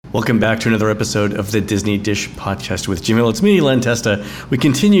Welcome back to another episode of the Disney Dish Podcast with Jim Hill. It's me, Len Testa. We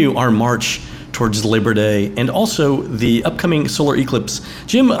continue our march towards Labor Day and also the upcoming solar eclipse.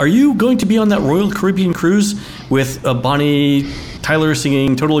 Jim, are you going to be on that Royal Caribbean cruise with Bonnie Tyler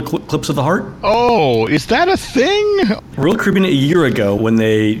singing Total Eclipse of the Heart? Oh, is that a thing? Royal Caribbean a year ago, when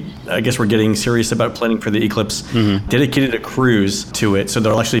they, I guess, were getting serious about planning for the eclipse, dedicated a cruise to it. So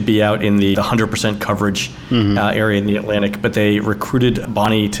they'll actually be out in the 100% coverage area in the Atlantic. But they recruited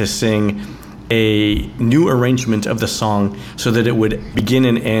Bonnie to sing a new arrangement of the song so that it would begin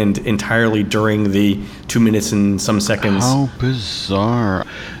and end entirely during the 2 minutes and some seconds. How bizarre.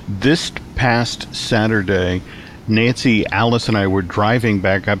 This past Saturday, Nancy, Alice, and I were driving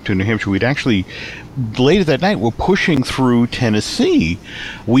back up to New Hampshire. We'd actually, later that night, we're pushing through Tennessee.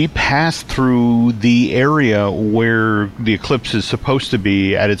 We passed through the area where the eclipse is supposed to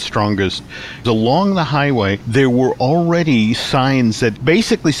be at its strongest. Along the highway, there were already signs that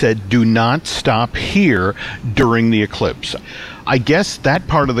basically said, do not stop here during the eclipse. I guess that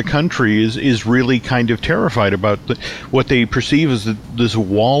part of the country is really kind of terrified about what they perceive as this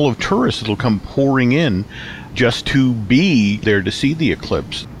wall of tourists that'll come pouring in just to be there to see the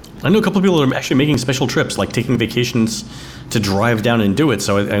eclipse. I know a couple of people that are actually making special trips, like taking vacations to drive down and do it.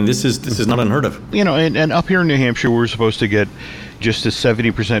 So, and this is not unheard of. You know, and up here in New Hampshire, we're supposed to get just a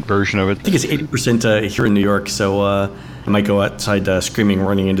 70% version of it. I think it's 80% here in New York. So I might go outside screaming,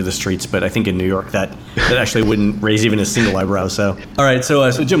 running into the streets. But I think in New York, that actually wouldn't raise even a single eyebrow. So, all right.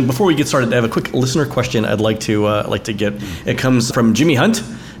 So Jim, before we get started, I have a quick listener question I'd like to get. It comes from Jimmy Hunt.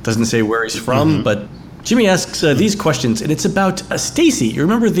 Doesn't say where he's from, but Jimmy asks these questions, and it's about Stacy. You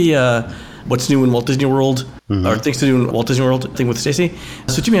remember the What's New in Walt Disney World, or Things to Do in Walt Disney World thing with Stacy?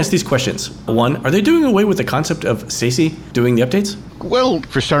 So Jimmy asks these questions. One, are they doing away with the concept of Stacy doing the updates? Well,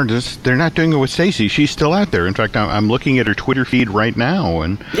 for starters, they're not doing it with Stacy. She's still out there. In fact, I'm looking at her Twitter feed right now.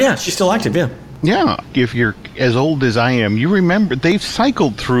 And yeah, she's still active, yeah. Yeah, if you're as old as I am, you remember they've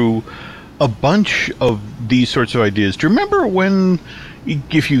cycled through a bunch of these sorts of ideas. Do you remember when,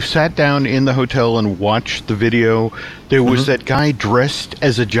 if you sat down in the hotel and watched the video, there was that guy dressed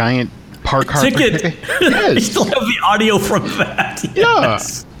as a giant park ticket? Yes. I still have the audio from that.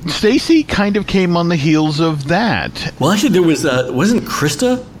 Yes. Yeah. Stacy kind of came on the heels of that. Well, actually, there was, wasn't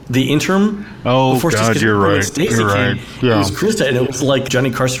Krista the interim? Oh, God, you're right. Stacey you're right. Yeah. It was Krista, and it was like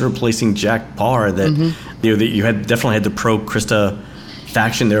Johnny Carson replacing Jack Barr that, you had definitely had the pro-Krista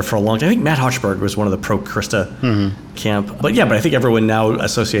faction there for a long time. I think Matt Hochberg was one of the pro-Krista camp. But I think everyone now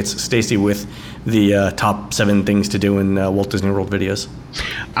associates Stacy with the top 7 things to do in Walt Disney World videos.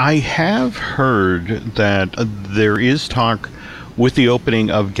 I have heard that there is talk with the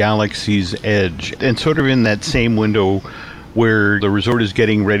opening of Galaxy's Edge, and sort of in that same window where the resort is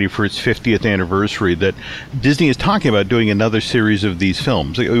getting ready for its 50th anniversary, that Disney is talking about doing another series of these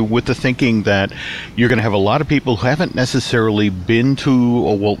films, with the thinking that you're going to have a lot of people who haven't necessarily been to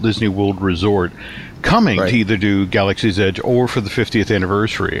a Walt Disney World resort coming to either do Galaxy's Edge or for the 50th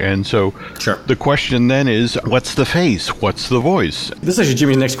anniversary. And so the question then is, what's the face? What's the voice? This is actually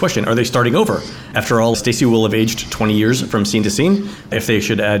Jimmy's next question. Are they starting over? After all, Stacy will have aged 20 years from scene to scene, if they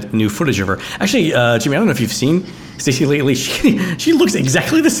should add new footage of her. Actually, Jimmy, I don't know if you've seen Stacy lately. She looks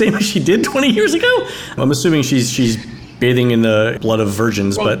exactly the same as she did 20 years ago. I'm assuming she's bathing in the blood of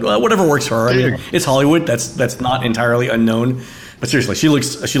virgins, but whatever works for her. I mean, it's Hollywood. That's not entirely unknown. But seriously, she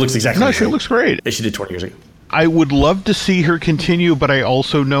looks exactly the same. She looks great. As she did 20 years ago. I would love to see her continue, but I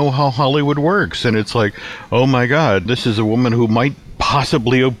also know how Hollywood works. And it's like, oh my God, this is a woman who might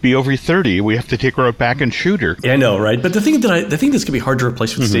possibly be over 30. We have to take her out back and shoot her. Yeah, I know, right? But the thing that's gonna be hard to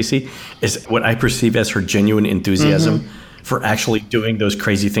replace with Stacy is what I perceive as her genuine enthusiasm for actually doing those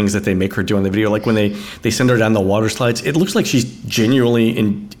crazy things that they make her do in the video. Like when they send her down the water slides, it looks like she's genuinely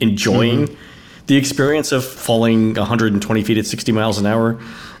enjoying the experience of falling 120 feet at 60 miles an hour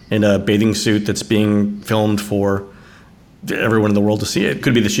in a bathing suit that's being filmed for everyone in the world to see. It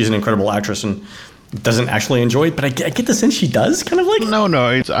could be that she's an incredible actress and doesn't actually enjoy it, but I get the sense she does, kind of like.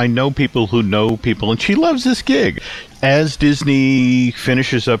 No, I know people who know people, and she loves this gig. As Disney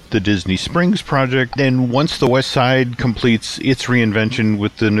finishes up the Disney Springs project, and once the West Side completes its reinvention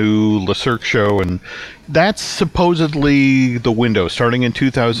with the new Le Cirque show, and that's supposedly the window, starting in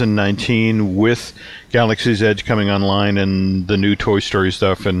 2019 with Galaxy's Edge coming online and the new Toy Story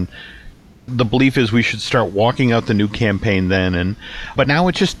stuff, and the belief is we should start walking out the new campaign then. But now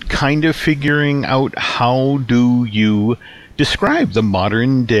it's just kind of figuring out, how do you describe the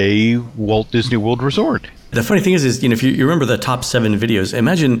modern day Walt Disney World Resort? The funny thing is if you remember the top 7 videos,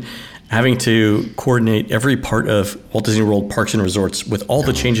 imagine having to coordinate every part of Walt Disney World Parks and Resorts with all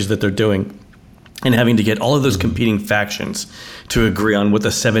the changes that they're doing and having to get all of those competing factions to agree on what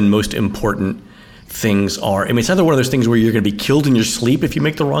the 7 most important things are. I mean, it's either one of those things where you're going to be killed in your sleep if you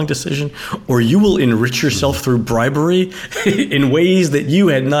make the wrong decision, or you will enrich yourself through bribery in ways that you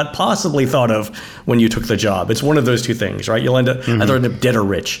had not possibly thought of when you took the job. It's one of those two things, right? You'll either end up dead or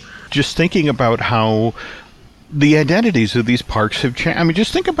rich. Just thinking about how the identities of these parks have changed. I mean,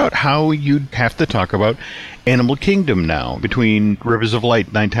 just think about how you'd have to talk about Animal Kingdom now, between Rivers of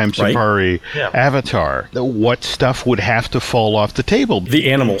Light, Nighttime Safari, Avatar. What stuff would have to fall off the table?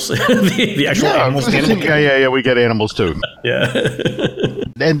 The animals. the actual animals. Yeah, we get animals too. Yeah.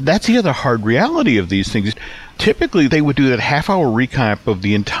 And that's the other hard reality of these things. Typically, they would do that half-hour recap of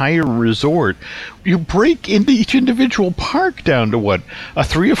the entire resort. You break into each individual park down to, what, a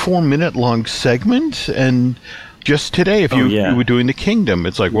 3 or 4 minute long segment? And just today, if you were doing the Kingdom,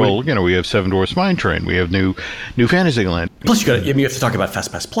 it's like, well, we have Seven Dwarfs Mine Train. We have new Fantasyland. Plus, you have to talk about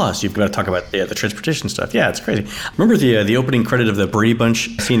FastPass Plus. You've got to talk about the transportation stuff. Yeah, it's crazy. Remember the opening credit of the Brady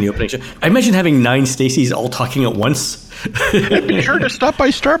Bunch scene, the opening show? I imagine having 9 Stacys all talking at once. And be sure to stop by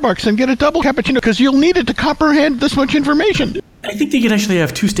Starbucks and get a double cappuccino, because you'll need it to comprehend this much information. I think they could actually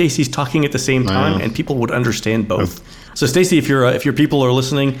have 2 Stacys talking at the same time, and people would understand both. So, Stacey, if your people are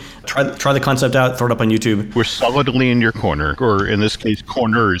listening, try the concept out, throw it up on YouTube. We're solidly in your corner, or in this case,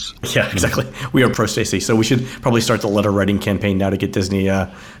 corners. Yeah, exactly. We are pro Stacey, so we should probably start the letter writing campaign now to get Disney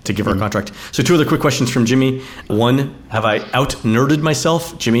to give her a contract. So, 2 other quick questions from Jimmy. 1, have I out-nerded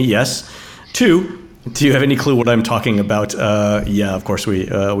myself? Jimmy, yes. 2, do you have any clue what I'm talking about? Yeah, of course we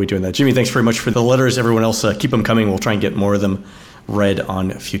doing that. Jimmy, thanks very much for the letters. Everyone else, keep them coming. We'll try and get more of them read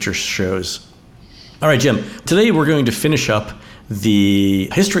on future shows. All right, Jim. Today we're going to finish up the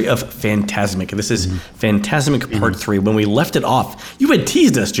history of Fantasmic. This is Fantasmic Part 3. When we left it off, you had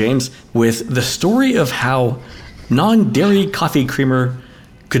teased us, James, with the story of how non-dairy coffee creamer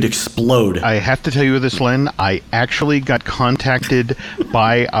could explode. I have to tell you this, Len. I actually got contacted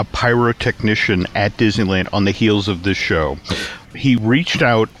by a pyrotechnician at Disneyland on the heels of this show. He reached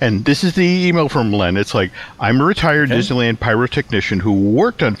out, and this is the email from Len. It's like, I'm a retired Disneyland pyrotechnician who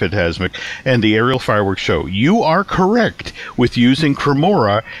worked on Fantasmic and the aerial fireworks show. You are correct with using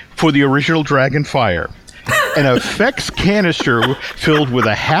Cremora for the original Dragon Fire. An effects canister filled with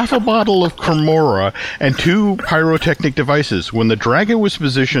a half a bottle of Cremora and 2 pyrotechnic devices. When the dragon was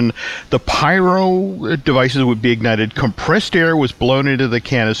positioned, the pyro devices would be ignited. Compressed air was blown into the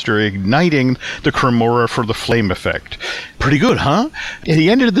canister, igniting the Cremora for the flame effect. Pretty good, huh? And he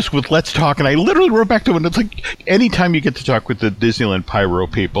ended this with "Let's talk," and I literally wrote back to him, and it's like, anytime you get to talk with the Disneyland pyro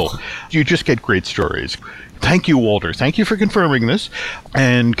people, you just get great stories. Thank you, Walter. Thank you for confirming this,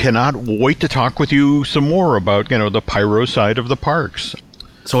 and cannot wait to talk with you some more about, the pyro side of the parks.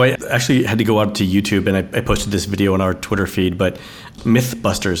 So I actually had to go out to YouTube, and I posted this video on our Twitter feed, but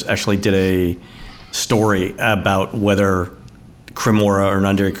Mythbusters actually did a story about whether Cremora or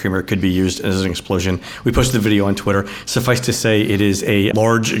non-dairy creamer could be used as an explosion. We posted the video on Twitter. Suffice to say, it is a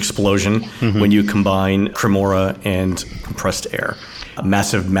large explosion when you combine Cremora and compressed air. A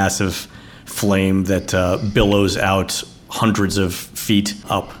massive, massive flame that billows out hundreds of feet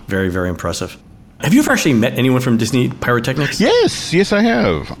up. Very, very impressive. Have you ever actually met anyone from Disney Pyrotechnics? Yes, I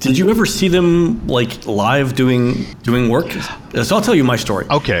have. Did you ever see them live doing work? So I'll tell you my story.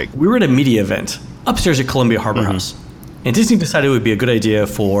 Okay. We were at a media event upstairs at Columbia Harbor House. And Disney decided it would be a good idea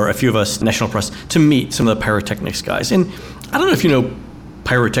for a few of us, national press, to meet some of the pyrotechnics guys. And I don't know if you know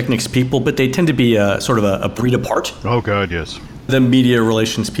pyrotechnics people, but they tend to be sort of a breed apart. Oh, God, yes. The media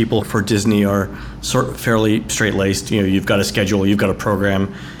relations people for Disney are sort of fairly straight-laced. You've got a schedule, you've got a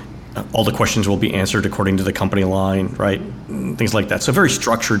program. All the questions will be answered according to the company line, right? Things like that. So very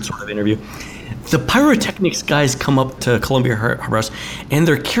structured sort of interview. The pyrotechnics guys come up to Columbia Harbor House, and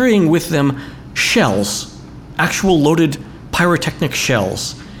they're carrying with them shells, actual loaded pyrotechnic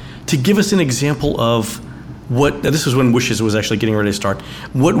shells, to give us an example of what, this was when Wishes was actually getting ready to start,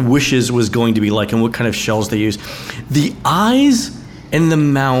 what Wishes was going to be like and what kind of shells they use. The eyes and the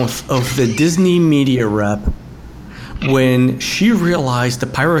mouth of the Disney media rep when she realized the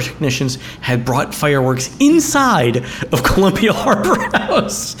pyrotechnicians had brought fireworks inside of Columbia Harbor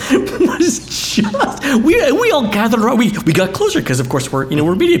House was just, we all gathered around. We got closer because, of course, we're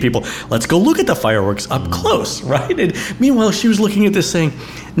media people. Let's go look at the fireworks up close, right? And meanwhile, she was looking at this saying,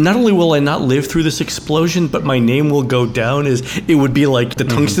 not only will I not live through this explosion, but my name will go down as it would be like the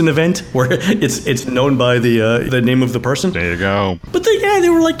tungsten event where it's known by the name of the person. There you go. But they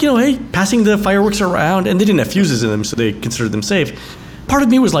were like, hey, passing the fireworks around, and they didn't have fuses in them, so they considered them safe. part of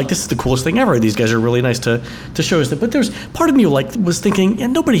me was like, this is the coolest thing ever. These guys are really nice to show us that. But there's part of me was thinking, yeah,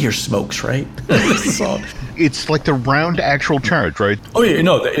 nobody here smokes, right? It's like the round actual charge, right? Oh yeah,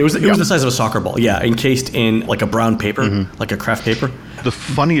 no, it was the size of a soccer ball. Yeah, encased in like a brown paper, like a craft paper. The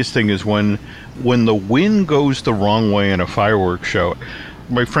funniest thing is when the wind goes the wrong way in a fireworks show.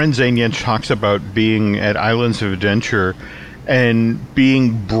 My friend Zane Yench talks about being at Islands of Adventure and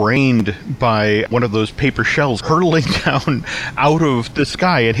being brained by one of those paper shells hurtling down out of the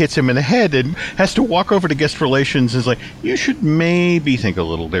sky. It hits him in the head and has to walk over to guest relations and is like, you should maybe think a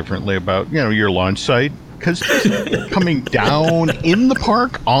little differently about, your launch site, because coming down in the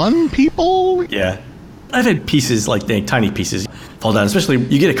park on people. Yeah. I've had pieces like tiny pieces fall down, especially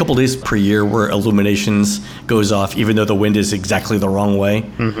you get a couple days per year where illuminations goes off even though the wind is exactly the wrong way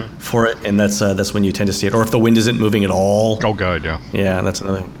for it, and that's when you tend to see it. Or if the wind isn't moving at all. Oh god, yeah. Yeah, that's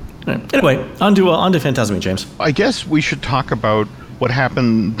another thing. Right. Anyway, on to Fantasmic, James. I guess we should talk about what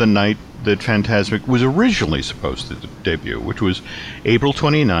happened the night that Fantasmic was originally supposed to debut, which was April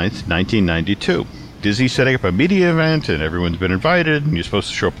 29th, 1992. Disney's setting up a media event, and everyone's been invited, and you're supposed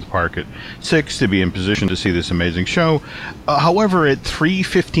to show up at the park at 6 to be in position to see this amazing show. However, at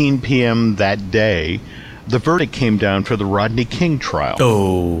 3:15 p.m. that day, the verdict came down for the Rodney King trial.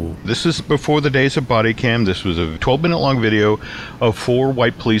 Oh. This is before the days of body cam. This was a 12-minute-long video of 4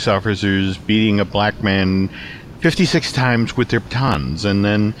 white police officers beating a black man 56 times with their batons, and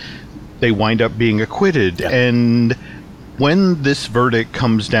then they wind up being acquitted. Yeah. And when this verdict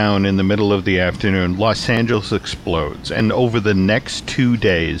comes down in the middle of the afternoon, Los Angeles explodes. And over the next 2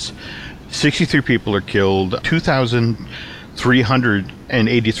 days, 63 people are killed,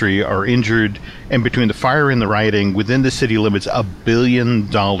 2,383 are injured, and between the fire and the rioting, within the city limits, $1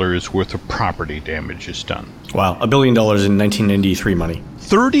 billion worth of property damage is done. Wow, $1 billion in 1993 money.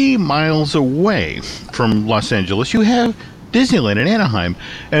 30 miles away from Los Angeles, you have Disneyland in Anaheim,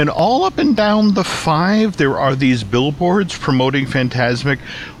 and all up and down the 5 there are these billboards promoting Fantasmic,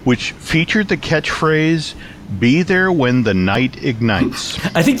 which featured the catchphrase, "Be there when the night ignites."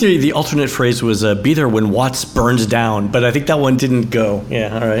 I think the alternate phrase was "Be there when Watts burns down," but I think that one didn't go.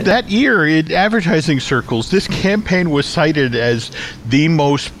 Yeah, all right. That year, in advertising circles, this campaign was cited as the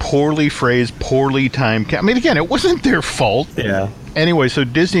most poorly phrased, poorly timed. I mean, again, it wasn't their fault. Yeah. Anyway, so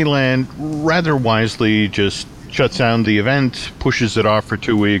Disneyland rather wisely just shuts down the event, pushes it off for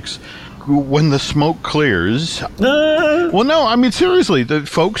 2 weeks. When the smoke clears... Well, no, I mean, seriously, the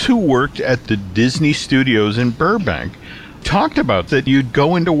folks who worked at the Disney Studios in Burbank talked about that you'd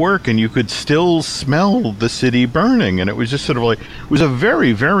go into work and you could still smell the city burning, and it was just sort of like, it was a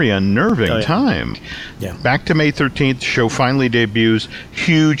very, very unnerving time. Yeah. Back to May 13th, the show finally debuts.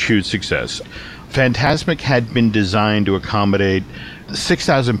 Huge, huge success. Fantasmic had been designed to accommodate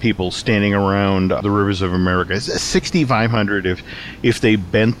 6,000 people standing around the rivers of America. 6,500 if they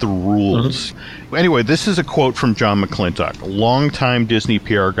bent the rules. Anyway, this is a quote from John McClintock, longtime Disney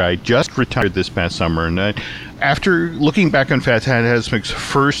PR guy, just retired this past summer. And after looking back on Fantasmic's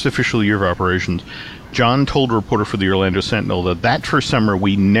first official year of operations, John told a reporter for the Orlando Sentinel that first summer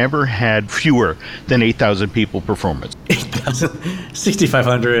we never had fewer than 8,000 people performance. 8,000,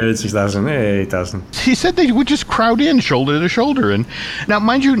 6,500, 6,000, 8,000. He said they would just crowd in shoulder to shoulder. And now,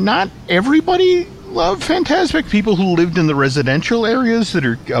 mind you, not everybody loved Fantasmic. People who lived in the residential areas that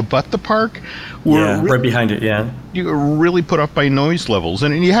are abut the park were right behind it, yeah. You were really put off by noise levels.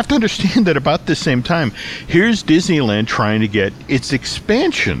 And you have to understand that about the same time, here's Disneyland trying to get its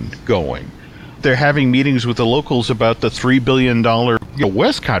expansion going. They're having meetings with the locals about the $3 billion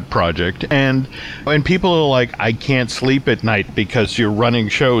Westcott project, and people are like, I can't sleep at night because you're running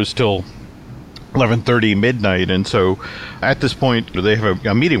shows till 11:30 midnight. And so at this point, they have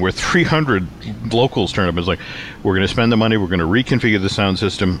a meeting where 300 locals turn up and it's like, we're going to spend the money, we're going to reconfigure the sound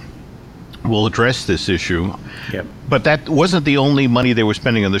system, we'll address this issue. Yep. But that wasn't the only money they were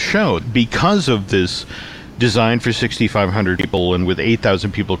spending on the show. Because of this designed for 6,500 people and with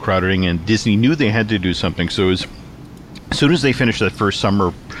 8,000 people crowding in, Disney knew they had to do something. So as soon as they finished that first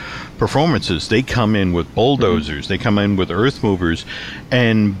summer performances, they come in with bulldozers, they come in with earth movers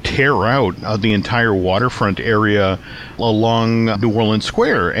and tear out the entire waterfront area along New Orleans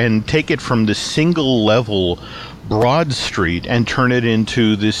Square and take it from the single level Broad Street and turn it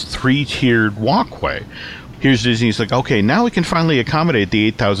into this 3-tiered walkway. Here's Disney's like, okay, now we can finally accommodate the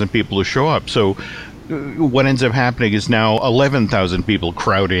 8,000 people who show up. So what ends up happening is now 11,000 people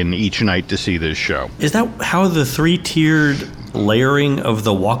crowd in each night to see this show. Is that how the 3-tiered layering of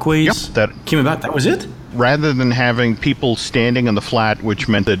the walkways came about? That was it? Rather than having people standing on the flat, which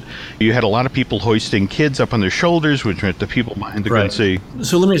meant that you had a lot of people hoisting kids up on their shoulders, which meant the people behind couldn't see.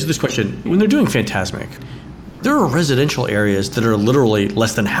 So let me ask you this question. When they're doing Fantasmic, there are residential areas that are literally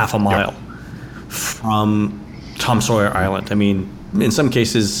less than half a mile from Tom Sawyer Island. I mean, in some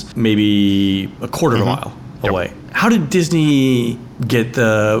cases, maybe a quarter of a mile away. How did Disney get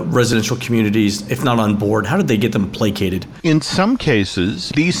the residential communities, if not on board, how did they get them placated? In some cases,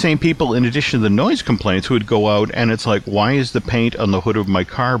 these same people, in addition to the noise complaints, would go out and it's like, why is the paint on the hood of my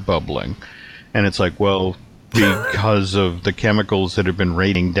car bubbling? And it's like, well, because of the chemicals that have been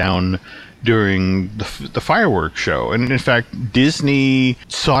raining down during the fireworks show. And in fact, Disney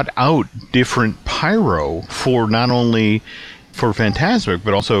sought out different pyro for not only for Fantasmic,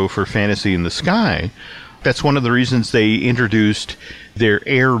 but also for Fantasy in the Sky. That's one of the reasons they introduced their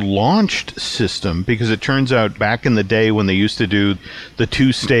air-launched system, because it turns out back in the day when they used to do the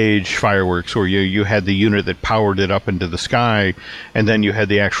two-stage fireworks where you had the unit that powered it up into the sky and then you had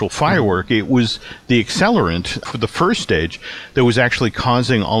the actual firework, it was the accelerant for the first stage that was actually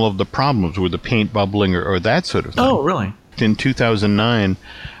causing all of the problems with the paint bubbling or that sort of thing. Oh, really? In 2009,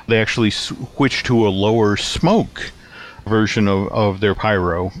 they actually switched to a lower smoke version of their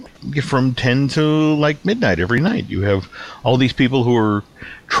pyro from 10 to like midnight every night. You have all these people who are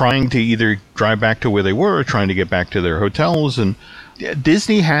trying to either drive back to where they were or trying to get back to their hotels, and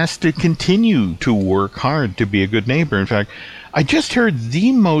Disney has to continue to work hard to be a good neighbor. In fact, I just heard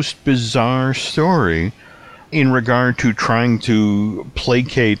the most bizarre story in regard to trying to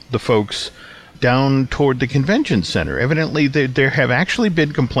placate the folks down toward the convention center. Evidently, there have actually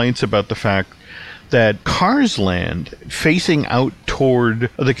been complaints about the fact that Cars Land, facing out toward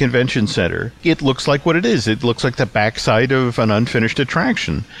the convention center, it looks like what it is. It looks like the backside of an unfinished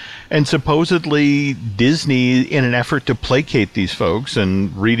attraction. And supposedly Disney, in an effort to placate these folks,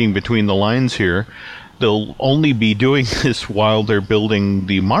 and reading between the lines here, they'll only be doing this while they're building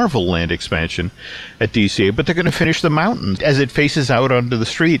the Marvel Land expansion at DCA, but they're going to finish the mountain. As it faces out onto the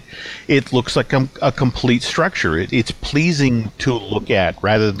street, it looks like a complete structure. It's pleasing to look at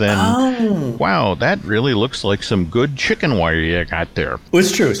rather than, wow, that really looks like some good chicken wire you got there. Well,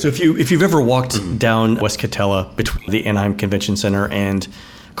 it's true. So if you've ever walked down West Catella between the Anaheim Convention Center and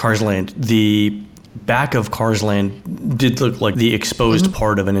Cars Land, the back of Cars Land did look like the exposed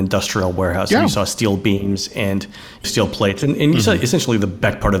part of an industrial warehouse. Yeah. You saw steel beams and steel plates, and you saw essentially the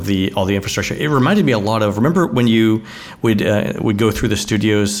back part of all the infrastructure. It reminded me a lot of, remember when you would go through the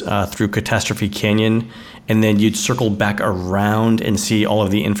studios through Catastrophe Canyon, and then you'd circle back around and see all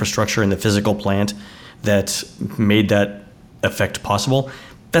of the infrastructure and the physical plant that made that effect possible.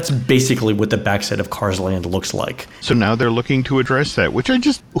 That's basically what the backside of Cars Land looks like. So now they're looking to address that, which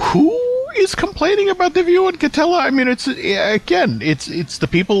who is complaining about the view on Catella? I mean, it's the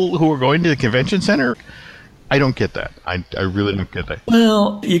people who are going to the convention center. I don't get that. I really don't get that.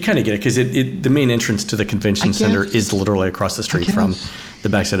 Well, you kind of get it because the main entrance to the convention center is literally across the street from the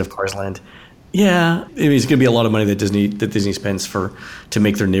backside of Cars Land. Yeah, I mean, it's going to be a lot of money that Disney spends to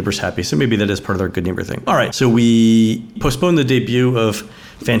make their neighbors happy. So maybe that is part of their good neighbor thing. All right, so we postponed the debut of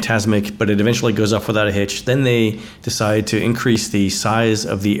Fantasmic, but it eventually goes off without a hitch. Then they decide to increase the size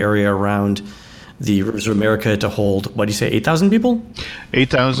of the area around the Rivers of America to hold, what do you say, 8,000 people?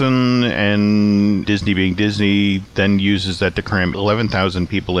 8,000, and Disney being Disney then uses that to cram 11,000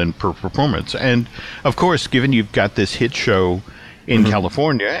 people in per performance. And, of course, given you've got this hit show in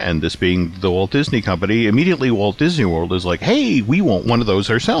California, and this being the Walt Disney Company, immediately Walt Disney World is like, hey, we want one of those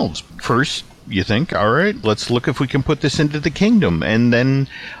ourselves. First, you think, all right, let's look if we can put this into the kingdom. And then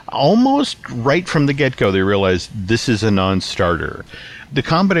almost right from the get-go, they realize this is a non-starter. The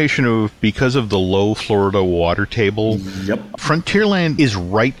combination of, because of the low Florida water table, Frontierland is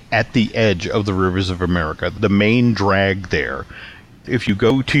right at the edge of the Rivers of America, the main drag there. If you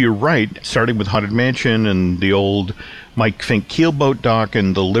go to your right, starting with Haunted Mansion and the old Mike Fink keelboat dock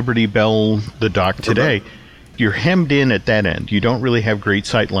and the Liberty Bell, the dock today, you're hemmed in at that end. You don't really have great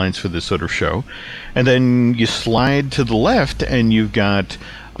sight lines for this sort of show. And then you slide to the left and you've got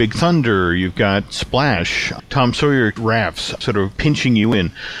Big Thunder, you've got Splash, Tom Sawyer rafts sort of pinching you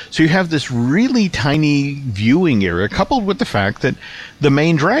in. So you have this really tiny viewing area, coupled with the fact that the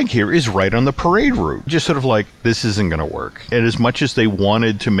main drag here is right on the parade route. Just sort of like, this isn't going to work. And as much as they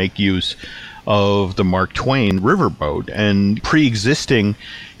wanted to make use of the Mark Twain riverboat and pre-existing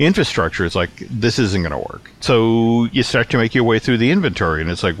infrastructure, it's like, this isn't going to work. So you start to make your way through the inventory,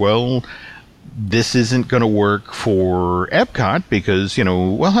 and it's like, well, this isn't going to work for Epcot because,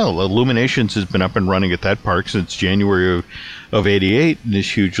 well, hell, Illuminations has been up and running at that park since January of 88 and is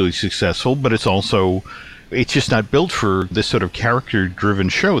hugely successful, but it's also It's just not built for this sort of character-driven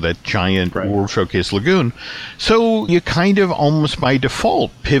show, that giant World Showcase Lagoon. So you kind of almost by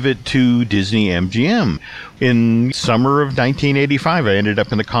default pivot to Disney MGM. In summer of 1985, I ended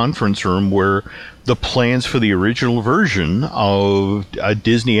up in the conference room where the plans for the original version of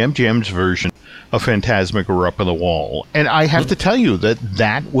Disney MGM's version of Fantasmic were up on the wall. And I have to tell you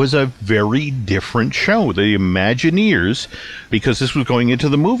that was a very different show. The Imagineers, because this was going into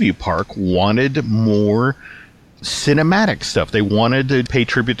the movie park, wanted more cinematic stuff. They wanted to pay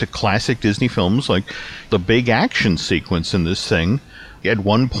tribute to classic Disney films, like the big action sequence in this thing. At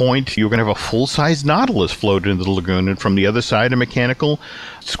one point, you were going to have a full-size Nautilus float into the lagoon, and from the other side, a mechanical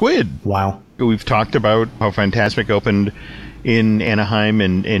squid. Wow. We've talked about how Fantasmic opened in Anaheim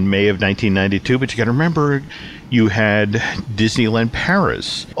in May of 1992, but you got to remember you had Disneyland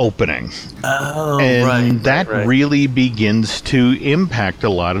Paris opening. Oh, and that really begins to impact a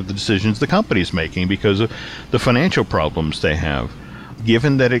lot of the decisions the company's making because of the financial problems they have.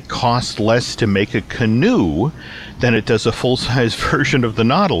 Given that it costs less to make a canoe than it does a full-size version of the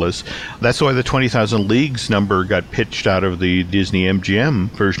Nautilus, that's why the 20,000 Leagues number got pitched out of the Disney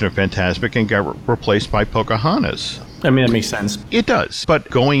MGM version of Fantasmic and got replaced by Pocahontas. I mean, that makes sense. It does. But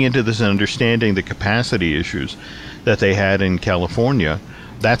going into this and understanding the capacity issues that they had in California,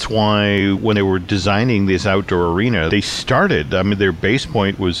 that's why when they were designing this outdoor arena, they started, their base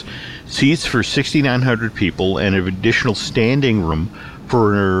point was seats for 6,900 people and an additional standing room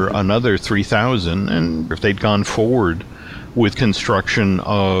for another 3,000. And if they'd gone forward with construction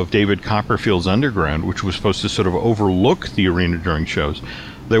of David Copperfield's Underground, which was supposed to sort of overlook the arena during shows,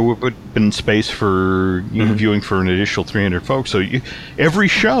 there would have been space for viewing for an additional 300 folks. So every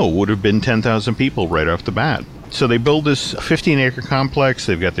show would have been 10,000 people right off the bat. So they build this 15-acre complex.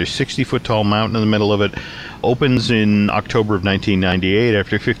 They've got their 60-foot-tall mountain in the middle of it. Opens in October of 1998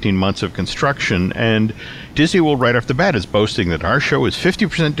 after 15 months of construction. And Disney World right off the bat is boasting that our show is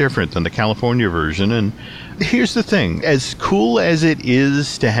 50% different than the California version. And here's the thing. As cool as it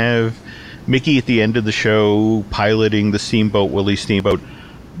is to have Mickey at the end of the show piloting the Steamboat Willie Steamboat,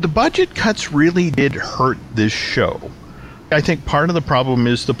 the budget cuts really did hurt this show. I think part of the problem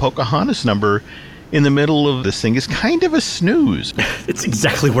is the Pocahontas number in the middle of this thing is kind of a snooze. It's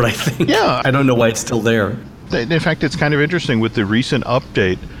exactly what I think. Yeah. I don't know why it's still there. In fact, it's kind of interesting with the recent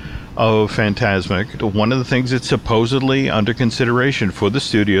update of Fantasmic. One of the things that's supposedly under consideration for the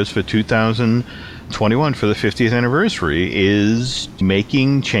studios for 2021 for the 50th anniversary is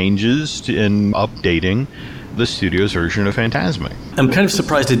making changes and updating the studio's version of Fantasmic. I'm kind of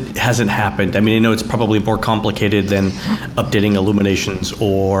surprised it hasn't happened. I mean, I know it's probably more complicated than updating Illuminations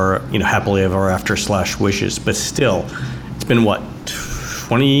or, Happily Ever After / Wishes, but still, it's been what,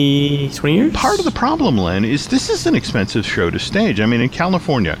 20 years? Part of the problem, Len, is this is an expensive show to stage. I mean, in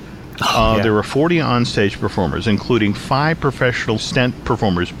California, there were 40 onstage performers, including 5 professional stunt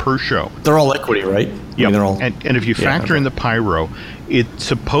performers per show. They're all equity, right? Yeah. They're all. And if you factor in the pyro, it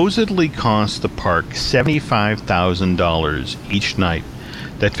supposedly costs the park $75,000 each night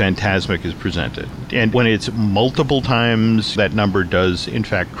that Fantasmic is presented. And when it's multiple times, that number does, in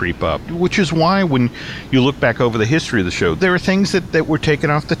fact, creep up. Which is why when you look back over the history of the show, there are things that were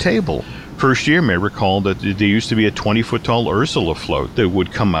taken off the table. First year, may recall that there used to be a 20-foot-tall Ursula float that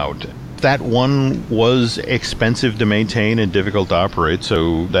would come out. That one was expensive to maintain and difficult to operate,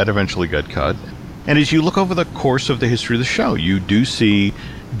 so that eventually got cut. And as you look over the course of the history of the show, you do see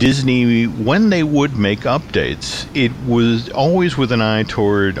Disney, when they would make updates, it was always with an eye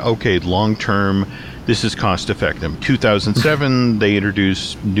toward, okay, long-term, this is cost-effective. 2007, they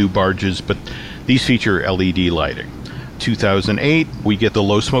introduced new barges, but these feature LED lighting. 2008, we get the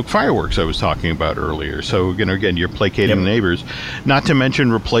low-smoke fireworks I was talking about earlier. So, again, you're placating the neighbors. Not to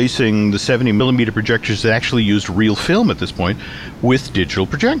mention replacing the 70mm projectors that actually used real film at this point with digital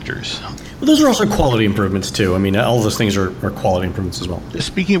projectors. Well, those are also quality improvements, too. I mean, all those things are quality improvements as well.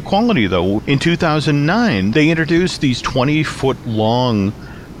 Speaking of quality, though, in 2009, they introduced these 20-foot-long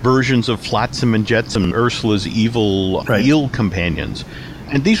versions of Flotsam and Jetsam, Ursula's evil eel companions.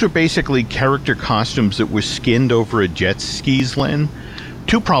 And these were basically character costumes that were skinned over a jet skis, Len.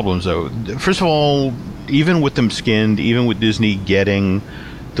 2 problems, though. First of all, even with them skinned, even with Disney getting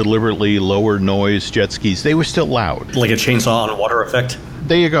deliberately lower noise jet skis, they were still loud. Like a chainsaw on water effect?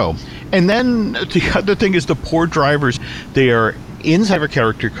 There you go. And then the other thing is the poor drivers, they are inside a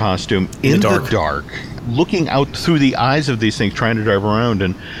character costume in the dark, looking out through the eyes of these things, trying to drive around,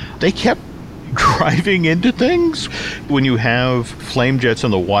 and they kept driving into things. When you have flame jets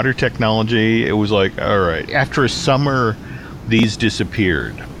on the water technology, it was like, all right, after a summer, these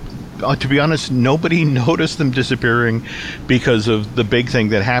disappeared. To be honest, nobody noticed them disappearing because of the big thing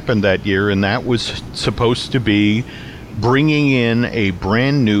that happened that year, and that was supposed to be bringing in a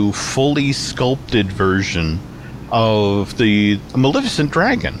brand new, fully sculpted version of the Maleficent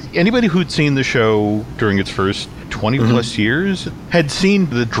Dragon. Anybody who'd seen the show during its first 20 plus years had seen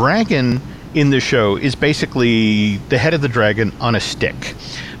the dragon in the show is basically the head of the dragon on a stick.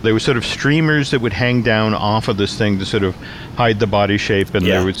 There were sort of streamers that would hang down off of this thing to sort of hide the body shape, and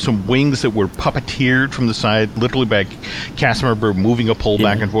there were some wings that were puppeteered from the side, literally by cast member moving a pole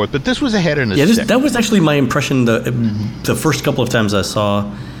back and forth. But this was a head and a stick. That was actually my impression the first couple of times I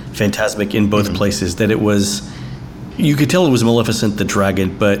saw Fantasmic in both places, that it was, you could tell it was Maleficent the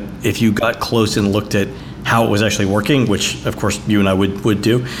Dragon, but if you got close and looked at how it was actually working, which of course you and I would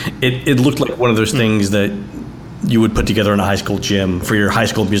do, it looked like one of those things that you would put together in a high school gym for your high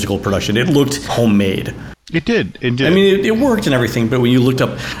school musical production. It looked homemade. It did. I mean, it worked and everything, but when you looked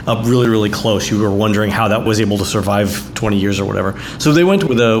up really, really close, you were wondering how that was able to survive 20 years or whatever. So they went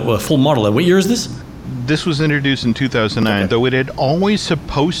with a full model. What year is this? This was introduced in 2009, though it had always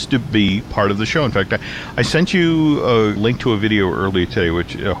supposed to be part of the show. In fact, I sent you a link to a video earlier today,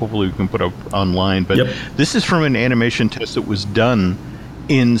 which hopefully we can put up online. But this is from an animation test that was done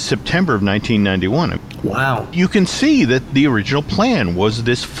in September of 1991. Wow. You can see that the original plan was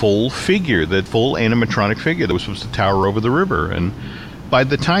this full figure, that full animatronic figure that was supposed to tower over the river. And by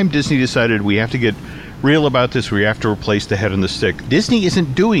the time Disney decided we have to get real about this, we have to replace the head and the stick, Disney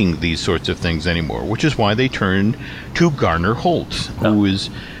isn't doing these sorts of things anymore, which is why they turned to Garner Holt, who has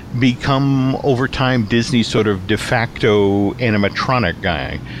become, over time, Disney's sort of de facto animatronic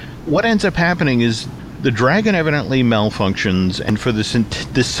guy. What ends up happening is the dragon evidently malfunctions, and for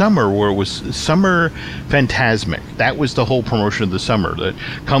this summer, where it was Summer Fantasmic, that was the whole promotion of the summer, that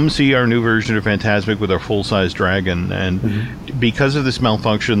come see our new version of Fantasmic with our full-size dragon, and because of this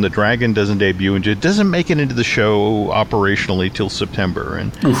malfunction, the dragon doesn't debut, and it doesn't make it into the show operationally till September,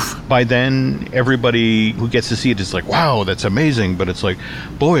 and by then, everybody who gets to see it is like, wow, that's amazing, but it's like,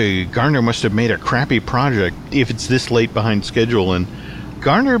 boy, Garner must have made a crappy project if it's this late behind schedule. And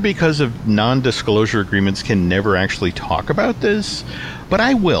Garner, because of non-disclosure agreements, can never actually talk about this, but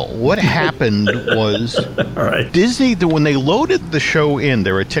I will. What happened was Disney, when they loaded the show in,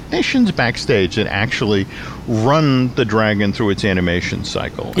 there were technicians backstage that actually run the dragon through its animation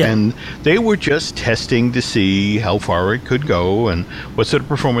cycle. And they were just testing to see how far it could go and what sort of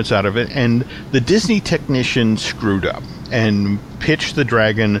performance out of it. And the Disney technician screwed up and pitched the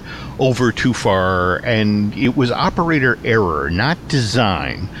dragon over too far, and it was operator error, not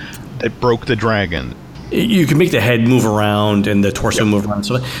design, that broke the dragon. You can make the head move around and the torso move around.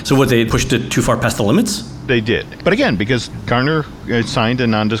 So what, they pushed it too far past the limits? They did. But again, because Garner signed a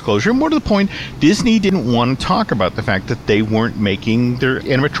non-disclosure, more to the point, Disney didn't want to talk about the fact that they weren't making their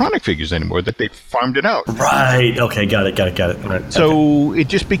animatronic figures anymore, that they farmed it out. Right. Okay, got it. Right. So it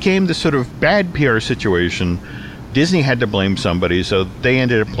just became this sort of bad PR situation. Disney had to blame somebody, so they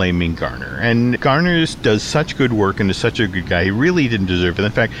ended up blaming Garner. And Garner does such good work and is such a good guy. He really didn't deserve it.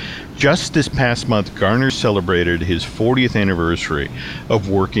 In fact, just this past month, Garner celebrated his 40th anniversary of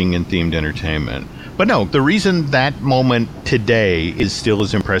working in themed entertainment. But no, the reason that moment today is still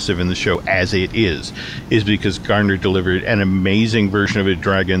as impressive in the show as it is because Garner delivered an amazing version of a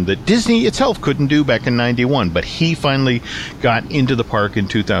dragon that Disney itself couldn't do back in 91, but he finally got into the park in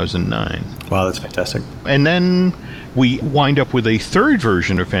 2009. Wow, that's fantastic. And then we wind up with a third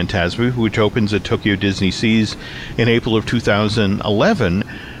version of Fantasmic, which opens at Tokyo Disney Seas in April of 2011.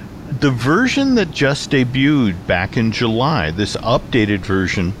 The version that just debuted back in July, this updated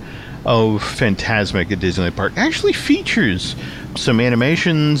version of Fantasmic at Disneyland Park, actually features some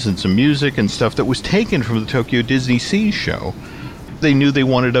animations and some music and stuff that was taken from the Tokyo Disney Sea show. They knew they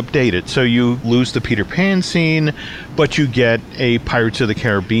wanted to update it, so you lose the Peter Pan scene, but you get a Pirates of the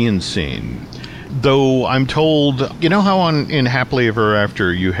Caribbean scene. Though I'm told, you know how in Happily Ever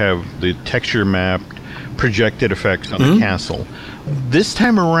After you have the texture mapped projected effects on the castle? This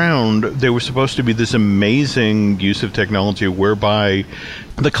time around, there was supposed to be this amazing use of technology whereby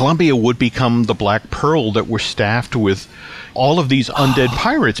the Columbia would become the Black Pearl that were staffed with all of these undead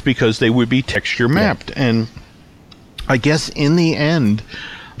pirates because they would be texture mapped. And I guess in the end,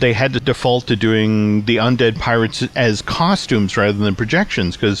 they had to default to doing the undead pirates as costumes rather than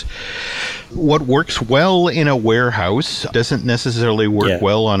projections, because what works well in a warehouse doesn't necessarily work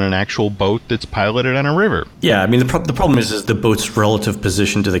well on an actual boat that's piloted on a river. Yeah, I mean, the problem is the boat's relative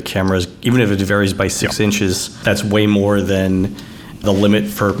position to the cameras, even if it varies by 6 inches, that's way more than the limit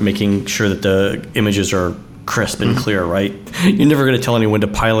for making sure that the images are crisp and clear, right? You're never going to tell anyone to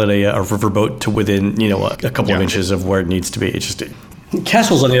pilot a riverboat to within, a couple of inches of where it needs to be. It's just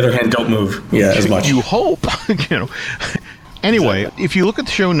Castles, on the other hand, don't move as much. You hope. Anyway, if you look at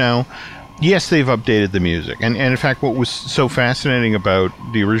the show now, yes, they've updated the music. And in fact, what was so fascinating about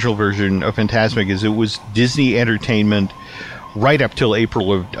the original version of Fantasmic is it was Disney Entertainment right up till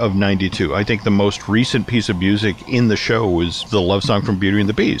April of 92. I think the most recent piece of music in the show was the love song from Beauty and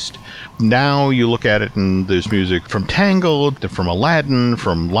the Beast. Now you look at it and there's music from Tangled, from Aladdin,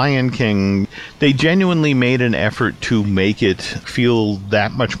 from Lion King. They genuinely made an effort to make it feel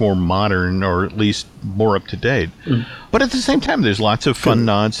that much more modern, or at least more up to date. But at the same time, there's lots of fun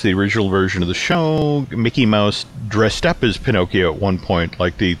nods to the original version of the show. Mickey Mouse dressed up as Pinocchio at one point,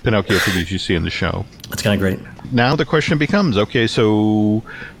 like the Pinocchio figures you see in the show. That's kind of great. Now the question becomes, okay, so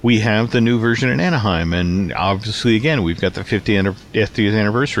we have the new version in Anaheim, and obviously, again, we've got the 50th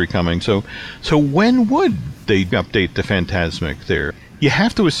anniversary coming. So when would they update the Fantasmic there? You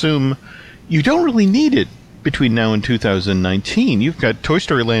have to assume you don't really need it between now and 2019. You've got Toy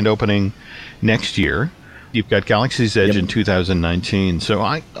Story Land opening next year. You've got Galaxy's Edge in 2019. So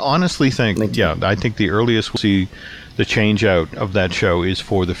I honestly think, I think the earliest we'll see the change out of that show is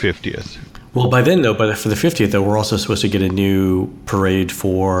for the 50th. Well, by then, though, for the 50th, though, we're also supposed to get a new parade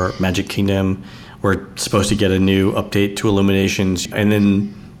for Magic Kingdom. We're supposed to get a new update to Illuminations, and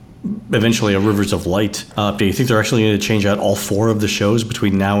then eventually a Rivers of Light update. Do you think they're actually going to change out all 4 of the shows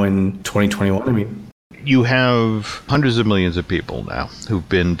between now and 2021? I mean, you have hundreds of millions of people now who've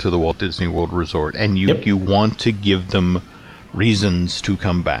been to the Walt Disney World Resort, and you want to give them reasons to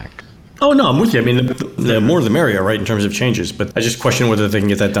come back. Oh, no, I'm with you. I mean, the more the merrier, right, in terms of changes. But I just question whether they can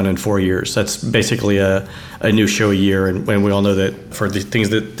get that done in 4 years. That's basically a new show a year. And when we all know that for the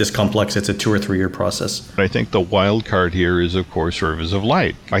things that this complex, it's a 2 or 3 year process. I think the wild card here is, of course, Rivers of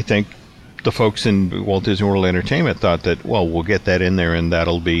Light. I think the folks in Walt Disney World Entertainment thought that, well, we'll get that in there and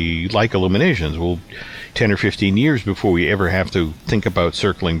that'll be like Illuminations. We'll 10 or 15 years before we ever have to think about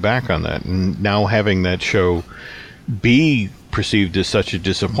circling back on that. And now having that show be perceived as such a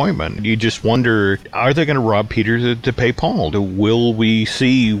disappointment, you just wonder, are they going to rob Peter to pay Paul? Will we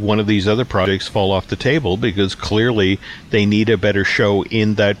see one of these other projects fall off the table because clearly they need a better show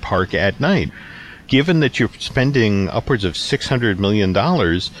in that park at night? Given that you're spending upwards of $600 million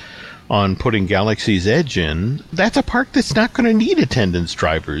on putting Galaxy's Edge in, that's a park that's not going to need attendance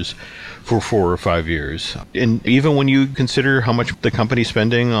drivers for 4 or 5 years. And even when you consider how much the company's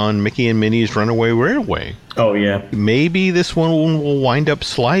spending on Mickey and Minnie's Runaway Railway. Oh, yeah. Maybe this one will wind up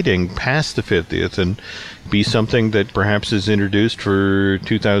sliding past the 50th and be something that perhaps is introduced for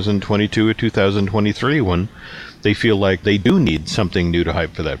 2022 or 2023 when they feel like they do need something new to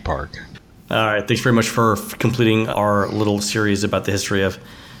hype for that park. All right. Thanks very much for completing our little series about the history of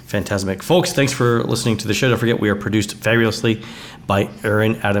Fantasmic. Folks, thanks for listening to the show. Don't forget, we are produced fabulously by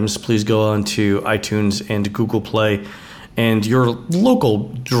Aaron Adams. Please go on to iTunes and Google Play and your local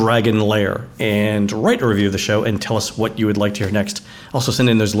Dragon Lair and write a review of the show and tell us what you would like to hear next. Also send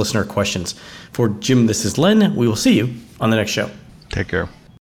in those listener questions. For Jim, this is Len. We will see you on the next show. Take care.